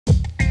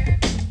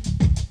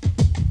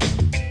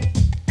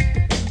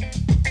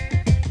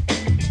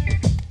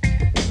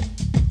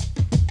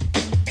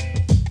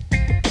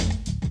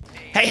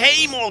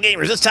Hey, mall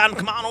gamers, it's time to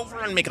come on over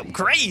and make them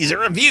crazy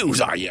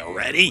reviews. Are you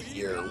ready?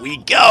 Here we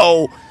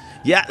go.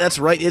 Yeah, that's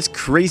right, it's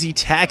Crazy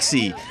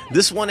Taxi.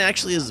 This one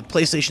actually is the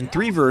PlayStation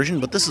 3 version,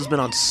 but this has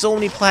been on so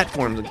many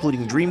platforms,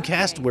 including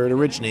Dreamcast, where it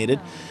originated,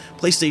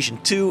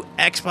 PlayStation 2,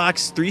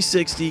 Xbox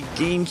 360,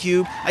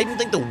 GameCube. I even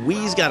think the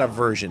Wii's got a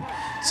version.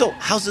 So,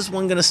 how's this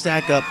one gonna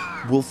stack up?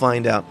 We'll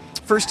find out.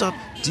 First up,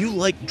 do you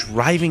like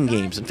driving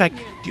games? In fact,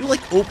 do you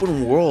like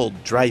open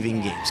world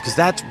driving games? Because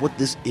that's what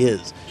this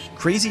is.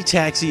 Crazy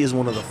Taxi is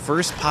one of the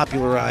first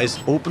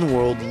popularized open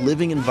world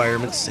living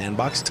environment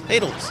sandbox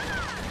titles.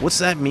 What's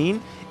that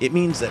mean? It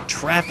means that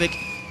traffic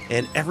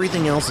and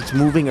everything else that's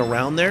moving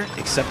around there,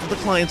 except for the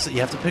clients that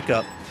you have to pick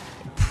up,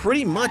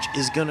 pretty much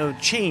is going to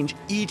change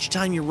each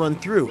time you run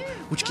through,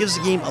 which gives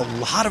the game a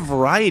lot of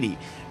variety,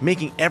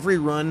 making every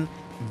run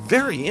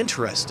very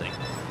interesting.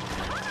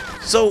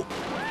 So,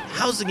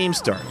 how's the game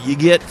start? You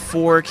get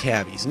 4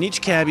 cabbies, and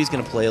each cabbie is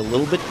going to play a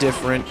little bit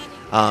different.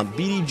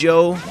 BD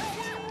Joe,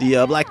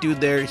 the black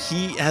dude there,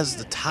 he has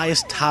the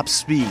highest top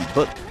speed,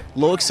 but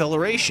low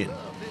acceleration.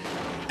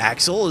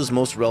 Axel is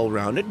most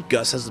well-rounded,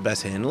 Gus has the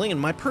best handling,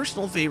 and my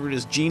personal favorite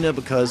is Gina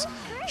because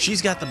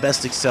she's got the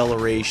best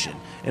acceleration.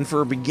 And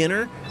for a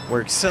beginner,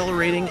 we're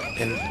accelerating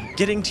and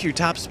getting to your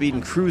top speed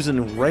and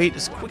cruising right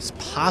as quick as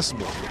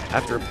possible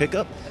after a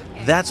pickup.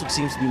 That's what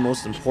seems to be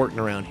most important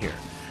around here.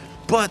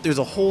 But there's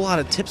a whole lot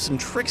of tips and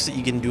tricks that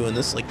you can do in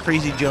this, like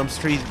crazy jumps,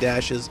 crazy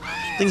dashes,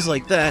 things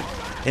like that.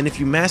 And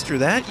if you master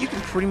that, you can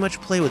pretty much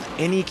play with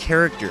any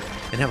character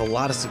and have a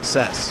lot of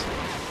success.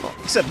 Well,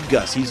 except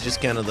Gus, he's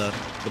just kind of the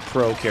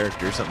pro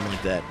character or something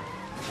like that.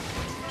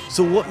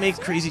 So what makes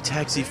Crazy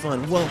Taxi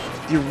fun? Well,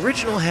 the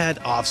original had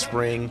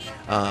Offspring,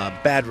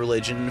 Bad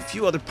Religion, and a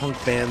few other punk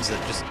bands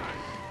that just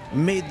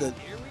made the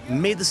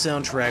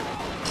soundtrack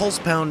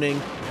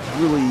pulse-pounding,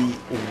 really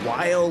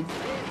wild.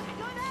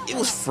 It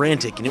was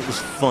frantic and it was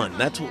fun.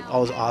 That's what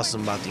was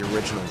awesome about the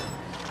original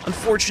one.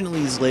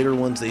 Unfortunately, these later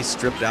ones, they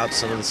stripped out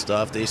some of the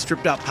stuff. They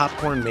stripped out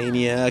Popcorn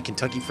Mania,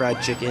 Kentucky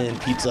Fried Chicken,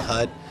 Pizza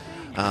Hut,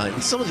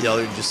 and some of the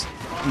other just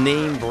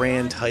name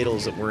brand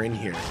titles that were in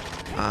here.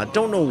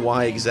 Don't know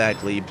why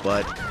exactly,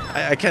 but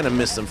I kind of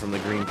missed them from the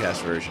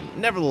Dreamcast version.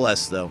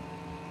 Nevertheless, though,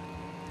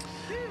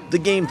 the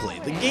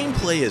gameplay. The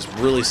gameplay is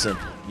really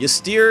simple. You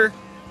steer,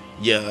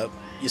 you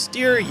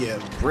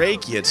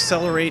brake, you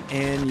accelerate,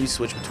 and you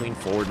switch between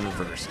forward and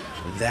reverse.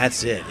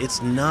 That's it.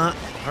 It's not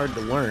hard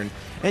to learn,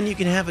 and you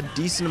can have a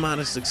decent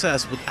amount of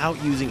success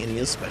without using any of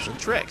the special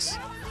tricks.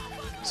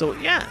 So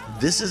yeah,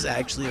 this is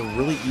actually a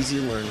really easy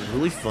to learn,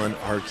 really fun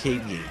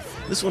arcade game.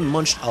 This one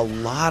munched a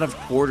lot of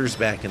quarters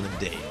back in the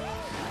day.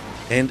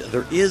 And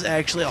there is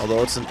actually,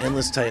 although it's an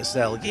endless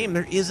style of game,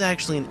 there is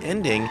actually an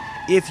ending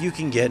if you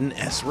can get an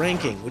S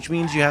ranking, which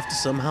means you have to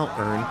somehow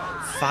earn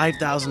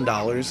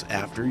 $5,000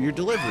 after your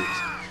deliveries.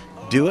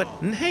 Do it,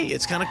 and hey,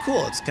 it's kind of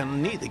cool. It's kind of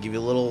neat. They give you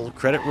a little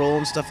credit roll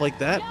and stuff like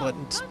that, but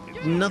it's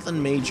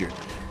nothing major.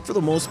 For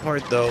the most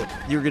part, though,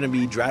 you're going to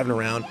be driving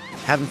around,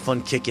 having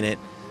fun kicking it.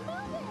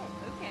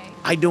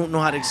 I don't know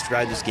how to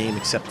describe this game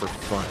except for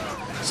fun.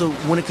 So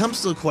when it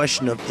comes to the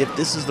question of if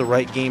this is the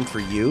right game for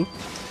you,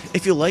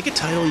 if you like a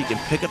title you can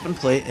pick up and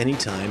play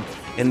anytime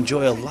and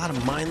enjoy a lot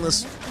of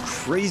mindless,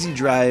 crazy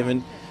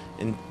driving,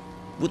 and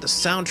with a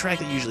soundtrack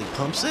that usually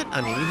pumps it,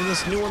 I mean, even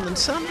this new one, the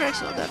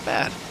soundtrack's not that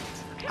bad.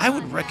 I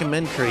would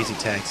recommend Crazy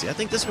Taxi. I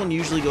think this one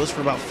usually goes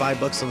for about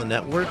 $5 on the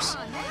networks.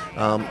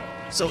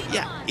 So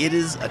yeah, it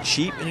is a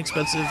cheap,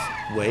 inexpensive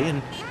way,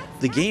 and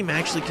the game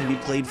actually can be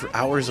played for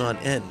hours on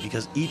end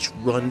because each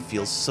run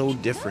feels so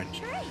different.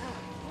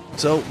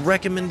 So,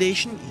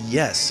 recommendation?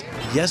 Yes.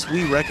 Yes,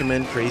 we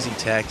recommend Crazy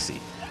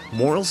Taxi.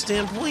 Moral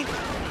standpoint?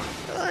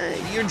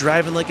 You're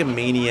driving like a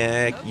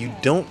maniac. You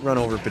don't run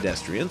over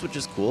pedestrians, which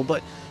is cool,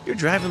 but you're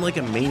driving like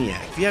a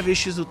maniac. If you have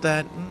issues with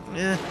that,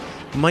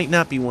 might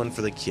not be one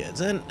for the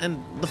kids.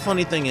 And the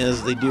funny thing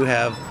is, they do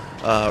have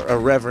a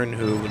reverend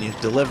who, when you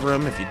deliver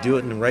him, if you do it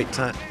in the right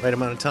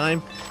amount of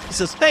time, he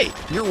says, "Hey,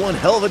 you're one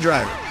hell of a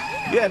driver."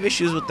 If you have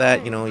issues with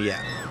that,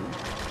 yeah,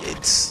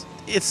 it's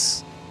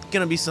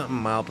gonna be something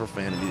mild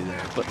profanity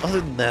there. But other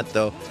than that,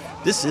 though,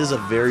 this is a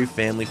very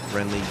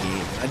family-friendly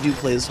game. I do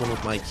play this one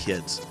with my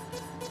kids.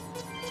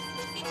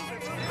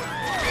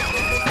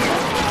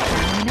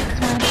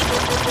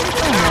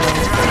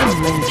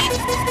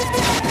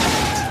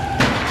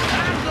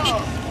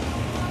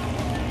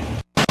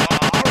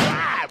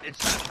 Alright, it's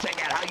time to check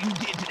out how you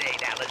did today.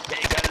 Now let's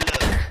take a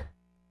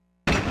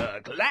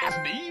look. Class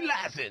B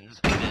license.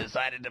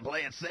 Decided to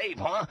play it safe,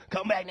 huh?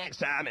 Come back next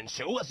time and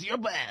show us your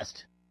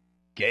best.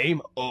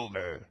 Game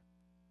over.